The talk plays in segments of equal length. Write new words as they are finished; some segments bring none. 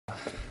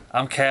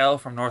I'm Cal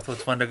from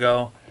Northwoods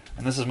Wendigo,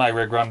 and this is my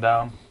rig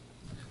rundown.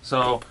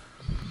 So,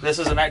 this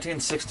is a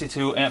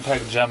 1962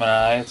 Ampeg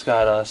Gemini. It's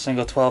got a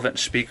single 12-inch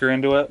speaker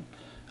into it.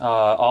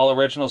 All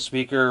original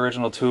speaker,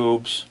 original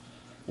tubes.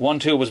 One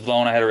tube was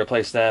blown, I had to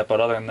replace that, but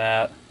other than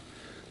that,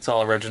 it's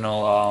all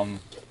original.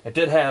 It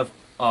did have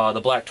the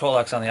black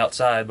Tolex on the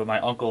outside, but my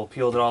uncle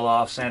peeled it all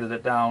off, sanded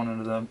it down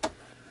into the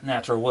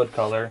natural wood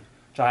color,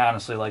 which I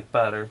honestly like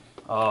better.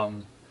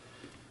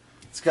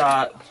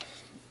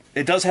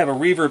 It does have a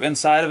reverb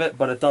inside of it,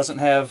 but it doesn't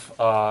have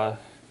the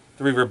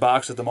reverb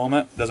box at the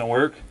moment. It doesn't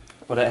work,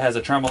 but it has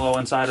a tremolo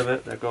inside of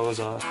it that goes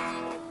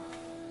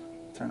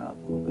turn up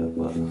a little bit,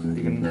 but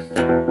you can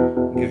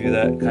give you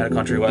that kind of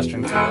country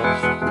western feel.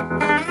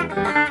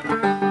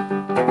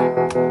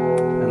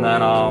 And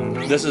then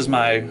this is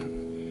my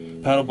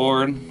pedal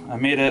board. I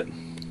made it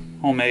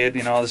homemade.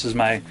 You know, this is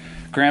my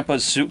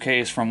grandpa's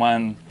suitcase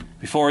from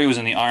before he was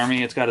in the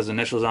Army. It's got his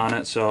initials on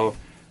it, so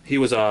he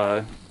was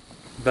a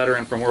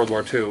veteran from World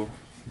War II.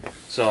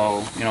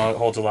 So, you know, it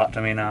holds a lot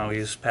to me now.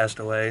 He's passed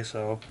away,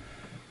 so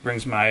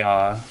brings me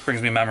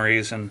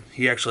memories. And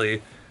he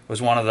actually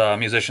was one of the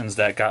musicians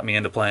that got me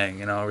into playing.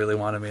 You know, really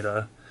wanted me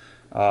to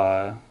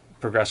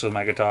progress with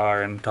my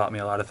guitar and taught me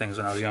a lot of things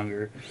when I was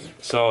younger.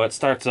 So it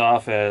starts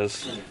off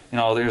as, you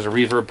know, there's a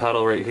reverb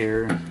pedal right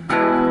here.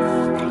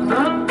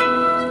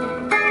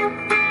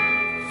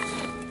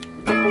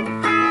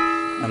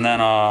 And then,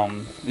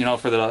 you know,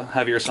 for the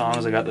heavier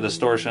songs, I got the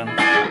distortion.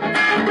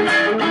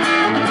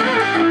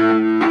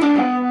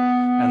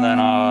 And then,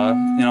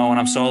 you know, when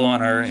I'm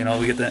soloing or, you know,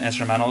 we get the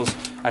instrumentals,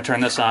 I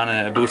turn this on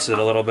and it boosts it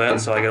a little bit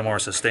so I get more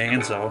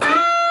sustain. So.